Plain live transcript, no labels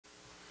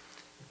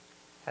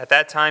At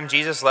that time,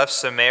 Jesus left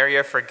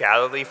Samaria for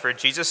Galilee, for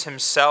Jesus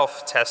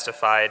himself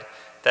testified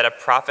that a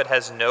prophet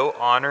has no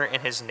honor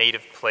in his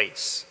native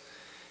place.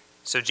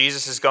 So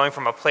Jesus is going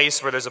from a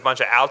place where there's a bunch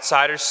of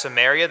outsiders,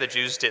 Samaria, the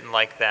Jews didn't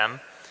like them,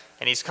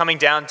 and he's coming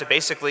down to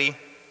basically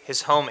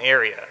his home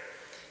area.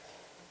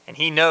 And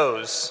he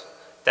knows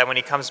that when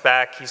he comes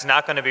back, he's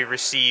not going to be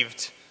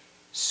received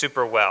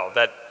super well,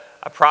 that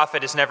a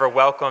prophet is never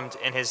welcomed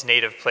in his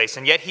native place,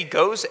 and yet he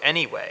goes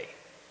anyway.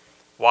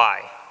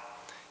 Why?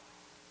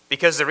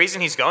 Because the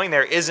reason he's going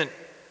there isn't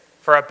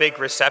for a big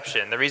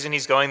reception. The reason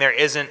he's going there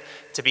isn't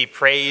to be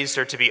praised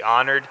or to be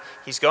honored.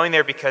 He's going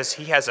there because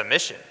he has a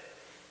mission,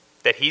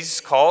 that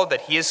he's called,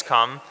 that he has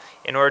come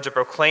in order to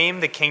proclaim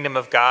the kingdom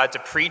of God, to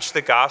preach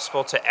the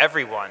gospel to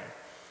everyone,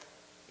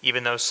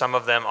 even though some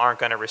of them aren't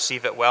going to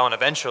receive it well, and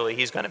eventually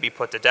he's going to be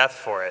put to death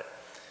for it.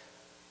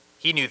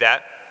 He knew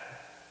that,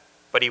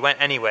 but he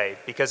went anyway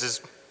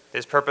because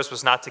his purpose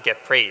was not to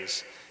get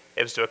praise.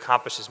 It was to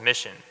accomplish his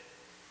mission.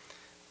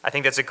 I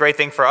think that's a great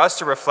thing for us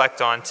to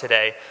reflect on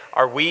today.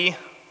 Are we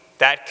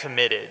that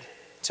committed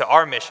to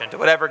our mission, to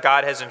whatever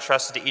God has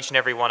entrusted to each and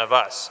every one of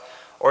us?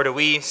 Or do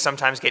we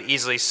sometimes get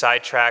easily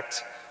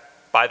sidetracked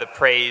by the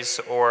praise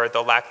or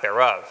the lack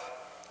thereof?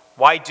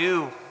 Why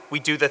do we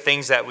do the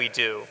things that we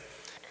do?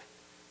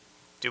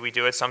 Do we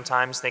do it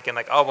sometimes thinking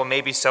like, oh, well,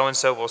 maybe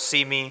so-and-so will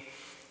see me.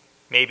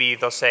 Maybe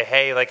they'll say,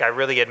 hey, like I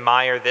really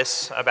admire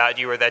this about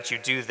you or that you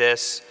do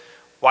this.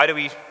 Why do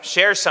we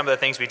share some of the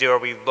things we do? Are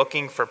we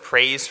looking for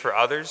praise for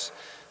others?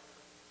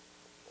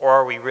 Or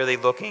are we really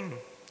looking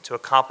to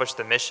accomplish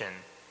the mission,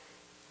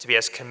 to be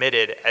as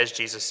committed as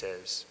Jesus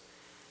is?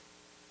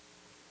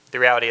 The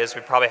reality is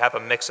we probably have a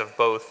mix of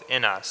both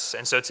in us.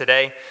 And so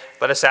today,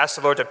 let us ask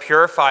the Lord to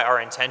purify our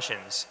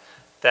intentions,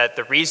 that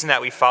the reason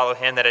that we follow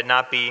him, that it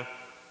not be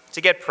to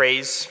get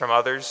praise from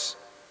others,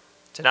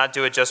 to not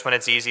do it just when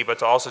it's easy, but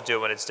to also do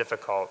it when it's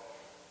difficult,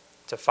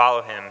 to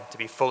follow him, to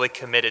be fully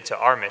committed to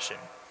our mission,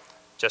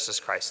 just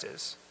as Christ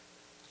is.